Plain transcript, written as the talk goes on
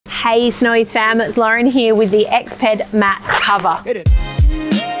Hey Snowies fam, it's Lauren here with the Exped Mat Cover.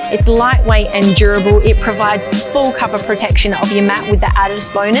 It's lightweight and durable. It provides full cover protection of your mat with the added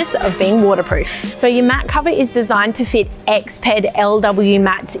bonus of being waterproof. So your mat cover is designed to fit Exped LW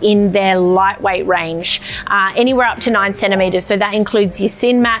mats in their lightweight range, anywhere up to 9 centimeters. So that includes your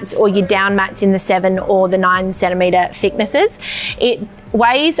sin mats or your down mats in the 7 or the 9 centimeter thicknesses. It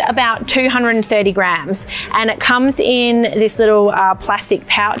weighs about 230 grams and it comes in this little plastic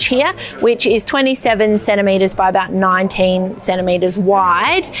pouch here, which is 27 centimeters by about 19 centimeters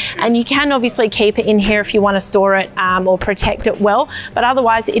wide, and you can obviously keep it in here if you want to store it or protect it well, but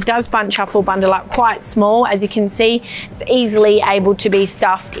otherwise it does bunch up or bundle up quite small. As you can see, it's easily able to be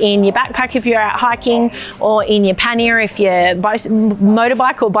stuffed in your backpack if you're out hiking, or in your pannier if you're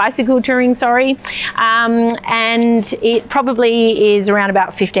motorbike or bicycle touring, and it probably is around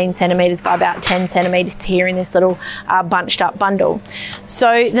about 15 centimeters by about 10 centimeters here in this little bunched up bundle.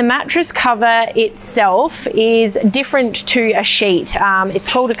 So the mattress cover itself is different to a sheet.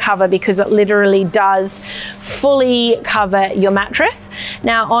 It's called a cover because it literally does fully cover your mattress.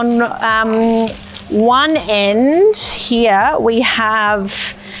 Now on one end here we have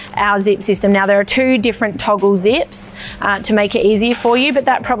our zip system. Now there are 2 different toggle zips to make it easier for you, but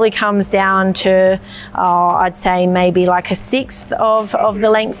that probably comes down to I'd say maybe like 1/6 of the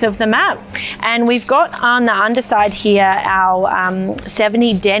length of the mat. And we've got on the underside here our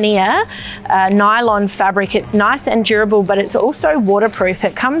 70 denier nylon fabric. It's nice and durable, but it's also waterproof.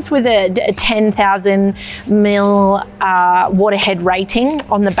 It comes with a 10,000 mil waterhead rating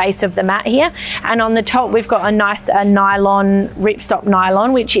on the base of the mat here, and on the top we've got a nice nylon ripstop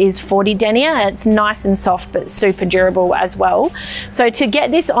nylon, which is 40 denier. It's nice and soft but super durable as well. So to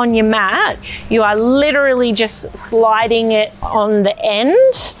get this on your mat, you are literally just sliding it on the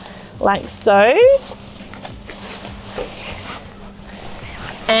end like so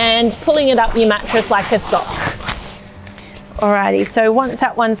and pulling it up your mattress like a sock. Alrighty, so once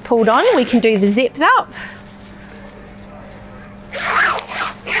that one's pulled on, we can do the zips up.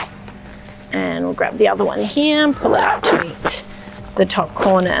 And we'll grab the other one here and pull it up to meet the top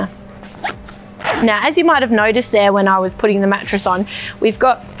corner. Now, as you might have noticed there when I was putting the mattress on, we've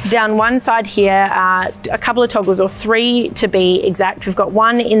got down one side here a couple of toggles, or 3 to be exact. We've got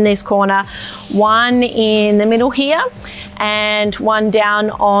one in this corner, one in the middle here, and one down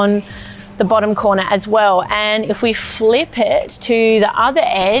on the bottom corner as well. And if we flip it to the other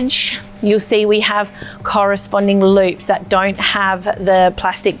edge, you'll see we have corresponding loops that don't have the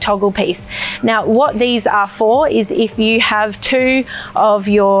plastic toggle piece. Now what these are for is if you have 2 of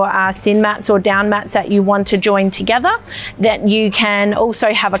your sin mats or down mats that you want to join together, that you can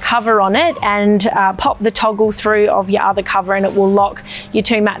also have a cover on it and pop the toggle through of your other cover, and it will lock your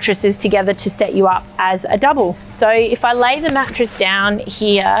 2 mattresses together to set you up as a double. So if I lay the mattress down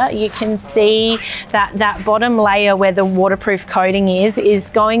here, you can see that that bottom layer where the waterproof coating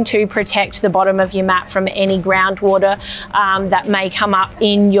is going to protect the bottom of your mat from any groundwater that may come up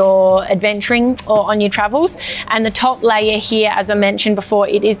in your adventuring or on your travels. And the top layer here, as I mentioned before,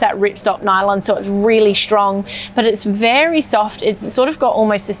 it is that ripstop nylon, so it's really strong, but it's very soft. It's sort of got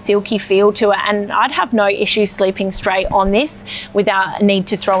almost a silky feel to it, and I'd have no issue sleeping straight on this without need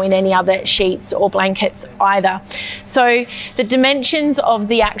to throw in any other sheets or blankets either. So the dimensions of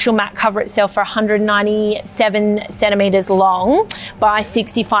the actual mat cover itself are 197 centimeters long by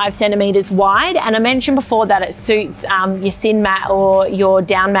 65 centimeters wide, and I mentioned before that it suits your sin mat or your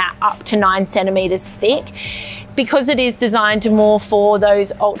down mat up to 9 centimeters thick. Because it is designed more for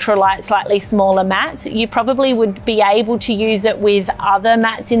those ultralight, slightly smaller mats, you probably would be able to use it with other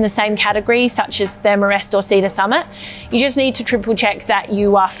mats in the same category, such as Thermarest or Cedar Summit. You just need to triple check that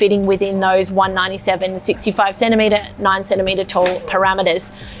you are fitting within those 197, 65 centimeter, 9 centimeter tall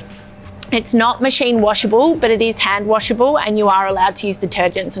parameters. It's not machine washable, but it is hand washable, and you are allowed to use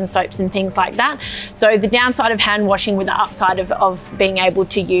detergents and soaps and things like that. So the downside of hand washing with the upside of being able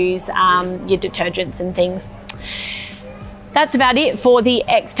to use your detergents and things. That's about it for the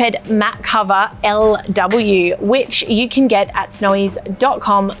Exped Mat Cover LW, which you can get at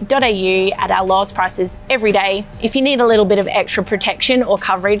snowies.com.au at our lowest prices every day if you need a little bit of extra protection or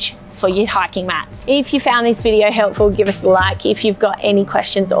coverage for your hiking mats. If you found this video helpful, give us a like. If you've got any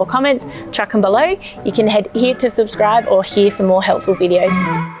questions or comments, chuck them below. You can head here to subscribe or here for more helpful videos.